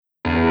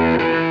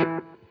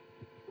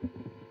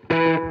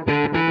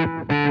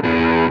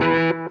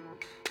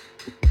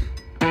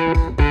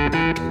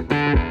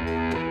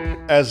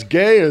as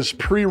gay as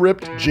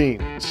pre-ripped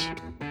jeans.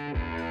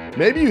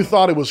 Maybe you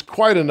thought it was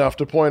quite enough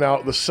to point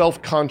out the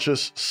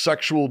self-conscious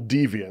sexual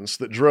deviance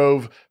that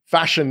drove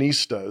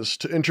fashionistas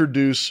to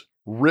introduce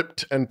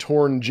ripped and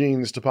torn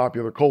jeans to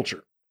popular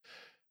culture.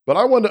 But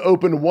I want to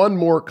open one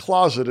more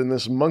closet in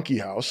this monkey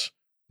house,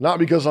 not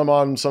because I'm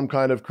on some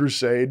kind of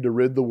crusade to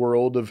rid the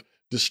world of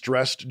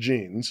distressed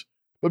jeans,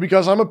 but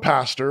because I'm a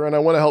pastor and I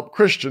want to help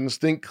Christians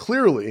think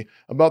clearly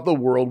about the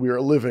world we are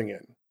living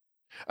in.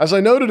 As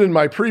I noted in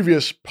my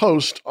previous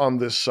post on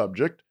this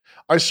subject,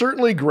 I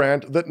certainly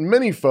grant that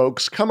many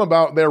folks come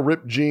about their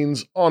ripped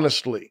jeans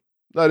honestly,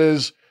 that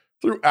is,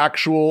 through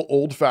actual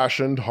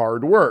old-fashioned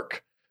hard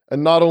work.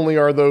 And not only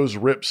are those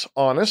rips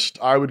honest,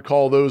 I would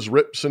call those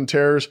rips and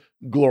tears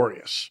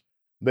glorious.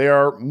 They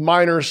are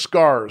minor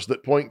scars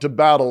that point to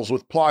battles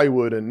with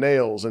plywood and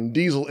nails and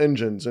diesel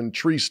engines and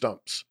tree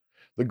stumps.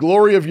 The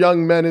glory of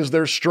young men is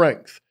their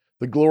strength.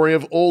 The glory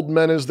of old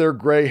men is their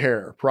gray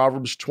hair.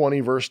 Proverbs 20,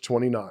 verse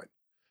 29.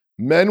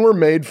 Men were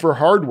made for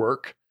hard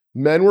work.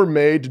 Men were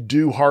made to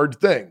do hard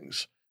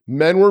things.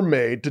 Men were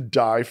made to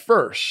die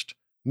first.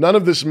 None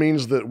of this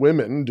means that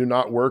women do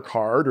not work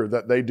hard or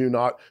that they do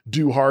not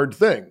do hard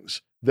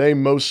things. They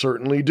most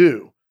certainly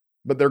do.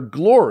 But their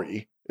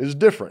glory is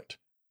different.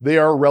 They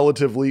are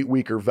relatively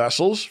weaker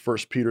vessels,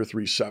 1 Peter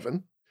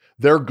 3:7.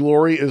 Their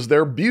glory is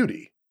their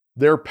beauty,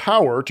 their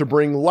power to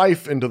bring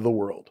life into the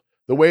world,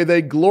 the way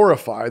they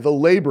glorify the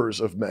labors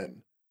of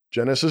men.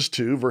 Genesis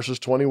 2, verses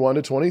 21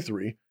 to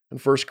 23, and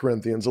 1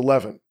 Corinthians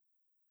 11.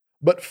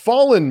 But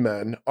fallen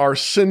men are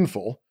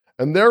sinful,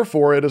 and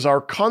therefore it is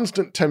our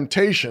constant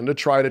temptation to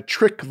try to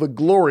trick the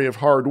glory of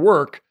hard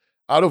work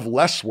out of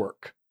less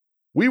work.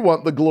 We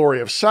want the glory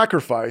of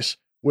sacrifice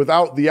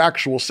without the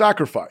actual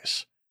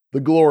sacrifice,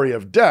 the glory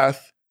of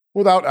death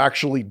without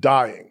actually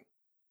dying.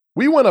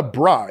 We want a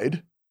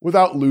bride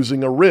without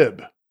losing a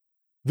rib.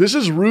 This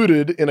is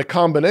rooted in a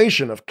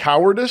combination of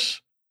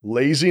cowardice,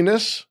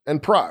 laziness,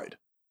 and pride.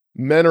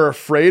 Men are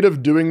afraid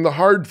of doing the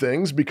hard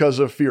things because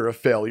of fear of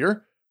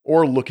failure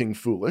or looking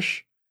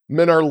foolish.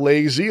 Men are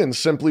lazy and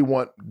simply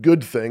want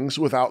good things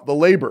without the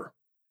labor.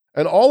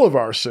 And all of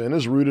our sin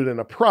is rooted in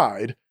a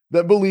pride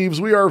that believes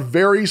we are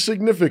very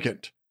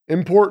significant,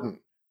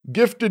 important,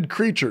 gifted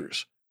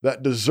creatures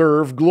that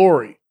deserve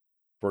glory.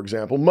 For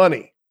example,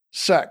 money,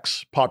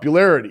 sex,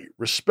 popularity,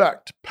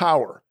 respect,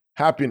 power,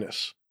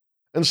 happiness.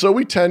 And so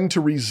we tend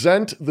to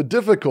resent the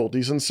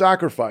difficulties and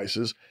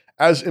sacrifices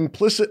as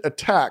implicit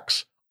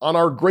attacks on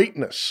our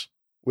greatness,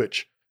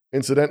 which,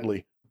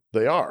 incidentally,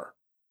 they are.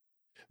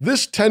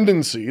 This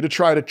tendency to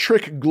try to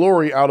trick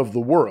glory out of the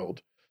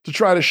world, to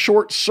try to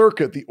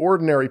short-circuit the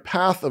ordinary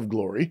path of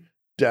glory,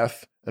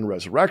 death and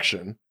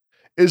resurrection,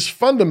 is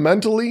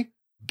fundamentally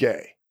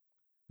gay.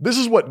 This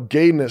is what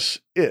gayness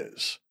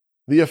is.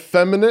 The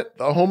effeminate,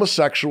 the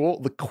homosexual,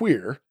 the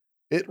queer,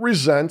 it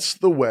resents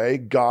the way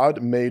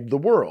God made the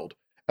world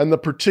and the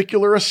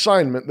particular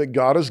assignment that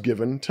God has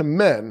given to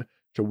men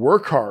to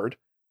work hard,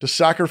 to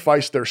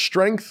sacrifice their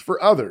strength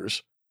for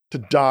others, to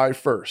die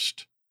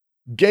first.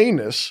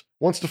 Gayness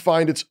wants to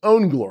find its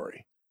own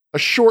glory, a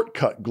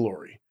shortcut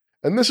glory,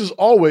 and this is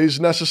always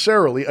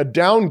necessarily a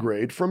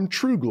downgrade from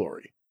true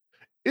glory.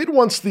 It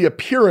wants the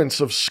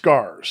appearance of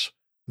scars,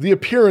 the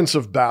appearance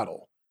of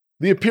battle,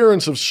 the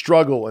appearance of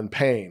struggle and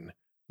pain,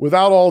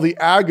 without all the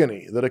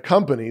agony that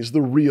accompanies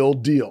the real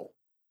deal.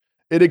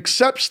 It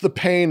accepts the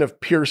pain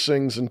of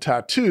piercings and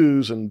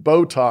tattoos and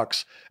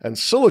Botox and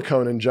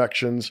silicone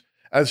injections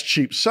as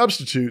cheap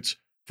substitutes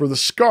for the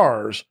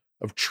scars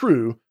of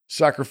true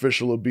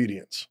sacrificial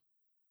obedience.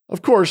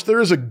 Of course,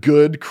 there is a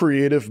good,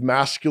 creative,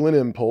 masculine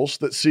impulse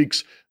that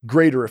seeks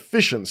greater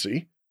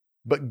efficiency,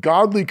 but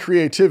godly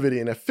creativity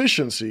and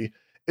efficiency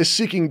is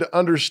seeking to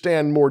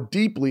understand more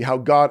deeply how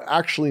God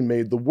actually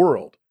made the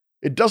world.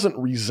 It doesn't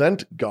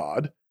resent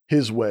God,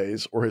 his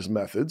ways, or his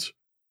methods.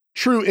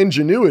 True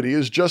ingenuity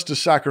is just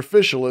as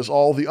sacrificial as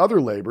all the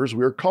other labors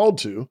we are called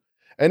to,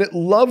 and it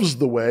loves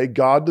the way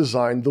God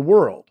designed the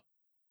world.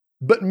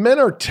 But men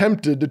are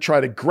tempted to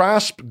try to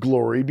grasp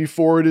glory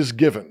before it is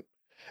given,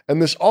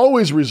 and this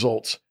always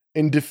results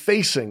in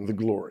defacing the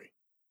glory.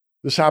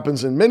 This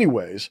happens in many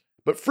ways,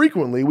 but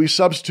frequently we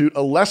substitute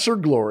a lesser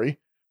glory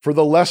for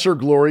the lesser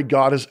glory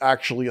God has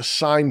actually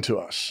assigned to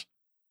us.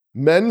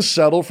 Men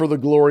settle for the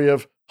glory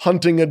of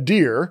hunting a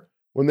deer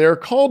when they are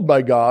called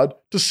by God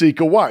to seek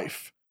a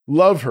wife,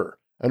 love her,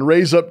 and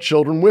raise up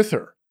children with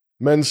her.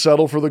 Men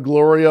settle for the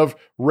glory of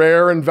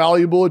rare and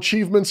valuable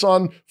achievements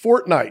on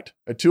Fortnite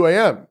at 2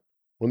 a.m.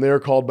 when they are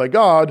called by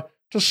God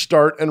to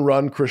start and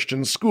run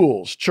Christian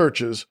schools,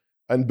 churches,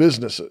 and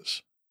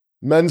businesses.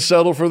 Men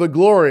settle for the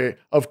glory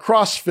of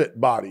CrossFit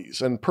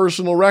bodies and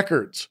personal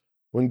records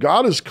when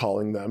God is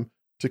calling them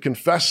to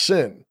confess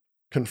sin,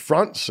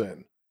 confront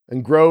sin,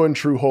 and grow in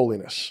true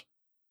holiness.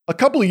 A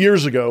couple of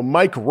years ago,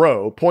 Mike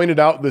Rowe pointed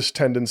out this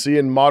tendency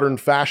in modern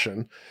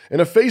fashion in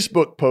a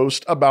Facebook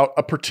post about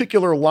a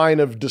particular line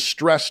of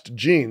distressed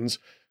jeans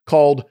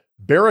called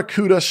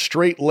Barracuda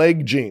straight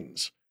leg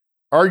jeans,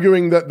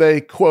 arguing that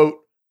they, quote,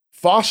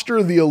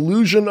 foster the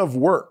illusion of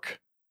work,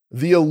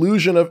 the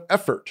illusion of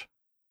effort,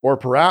 Or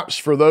perhaps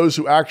for those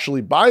who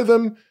actually buy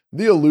them,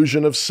 the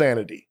illusion of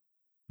sanity.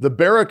 The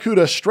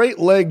Barracuda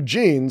straight-leg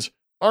jeans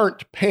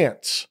aren't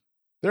pants.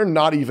 They're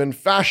not even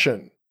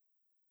fashion.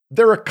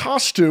 They're a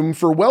costume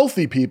for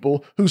wealthy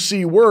people who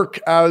see work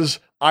as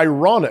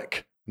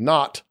ironic,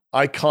 not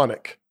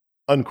iconic."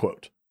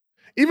 Unquote.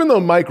 Even though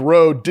Mike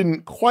Rowe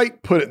didn't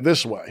quite put it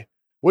this way,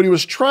 what he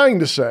was trying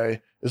to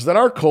say is that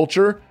our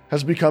culture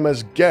has become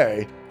as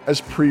gay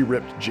as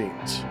pre-ripped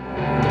jeans.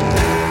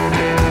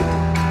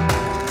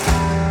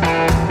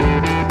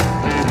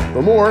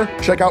 For more,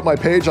 check out my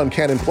page on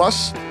Canon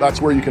Plus.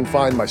 That's where you can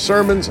find my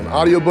sermons and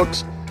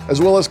audiobooks, as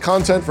well as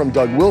content from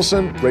Doug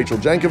Wilson, Rachel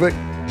Jankovic,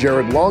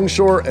 Jared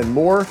Longshore, and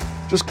more.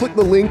 Just click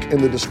the link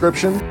in the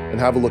description and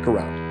have a look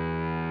around.